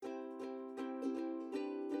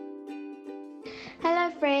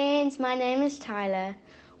friends, my name is Tyler.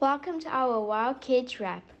 Welcome to our Wow Kids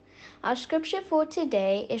Wrap. Our scripture for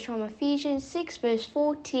today is from Ephesians 6 verse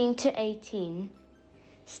 14 to 18.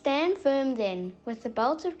 Stand firm then, with the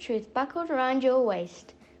belt of truth buckled around your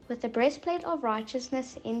waist, with the breastplate of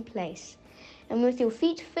righteousness in place, and with your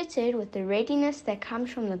feet fitted with the readiness that comes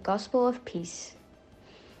from the gospel of peace.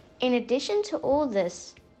 In addition to all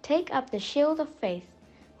this, take up the shield of faith,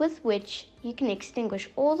 with which you can extinguish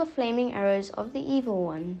all the flaming arrows of the evil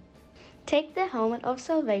one. Take the helmet of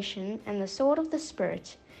salvation and the sword of the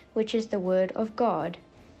Spirit, which is the word of God,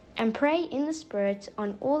 and pray in the Spirit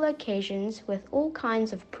on all occasions with all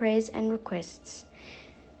kinds of prayers and requests.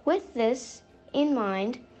 With this in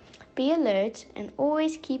mind, be alert and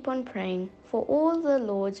always keep on praying for all the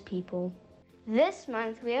Lord's people. This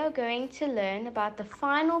month we are going to learn about the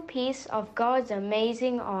final piece of God's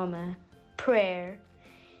amazing armor, prayer.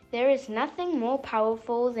 There is nothing more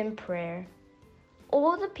powerful than prayer.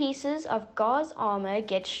 All the pieces of God's armor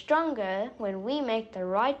get stronger when we make the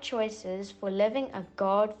right choices for living a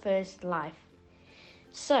God-first life.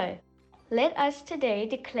 So, let us today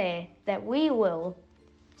declare that we will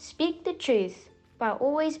speak the truth by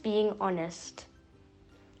always being honest,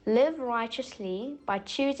 live righteously by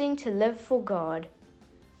choosing to live for God,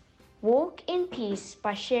 walk in peace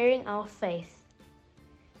by sharing our faith,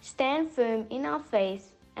 stand firm in our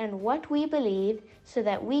faith and what we believe so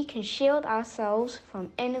that we can shield ourselves from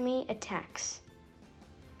enemy attacks.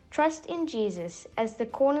 Trust in Jesus as the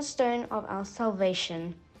cornerstone of our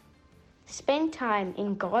salvation. Spend time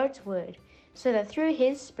in God's Word so that through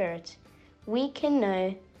His Spirit we can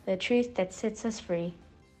know the truth that sets us free.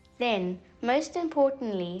 Then, most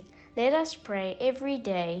importantly, let us pray every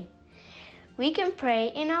day. We can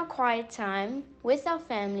pray in our quiet time with our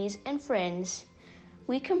families and friends.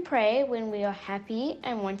 We can pray when we are happy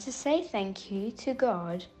and want to say thank you to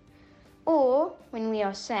God, or when we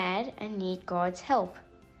are sad and need God's help.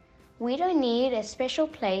 We don't need a special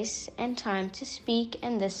place and time to speak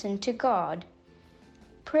and listen to God.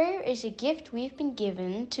 Prayer is a gift we've been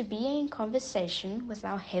given to be in conversation with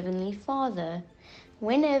our Heavenly Father,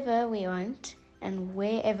 whenever we want and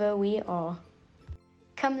wherever we are.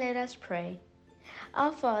 Come, let us pray.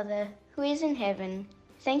 Our Father, who is in heaven,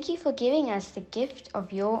 thank you for giving us the gift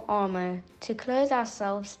of your armor to clothe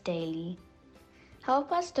ourselves daily.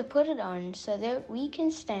 Help us to put it on so that we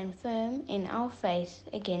can stand firm in our faith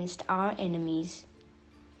against our enemies.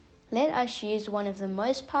 Let us use one of the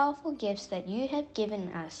most powerful gifts that you have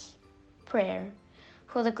given us, prayer,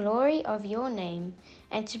 for the glory of your name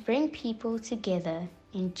and to bring people together.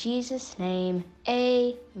 In Jesus' name,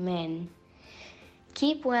 amen.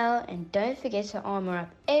 Keep well and don't forget to armor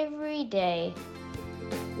up every day.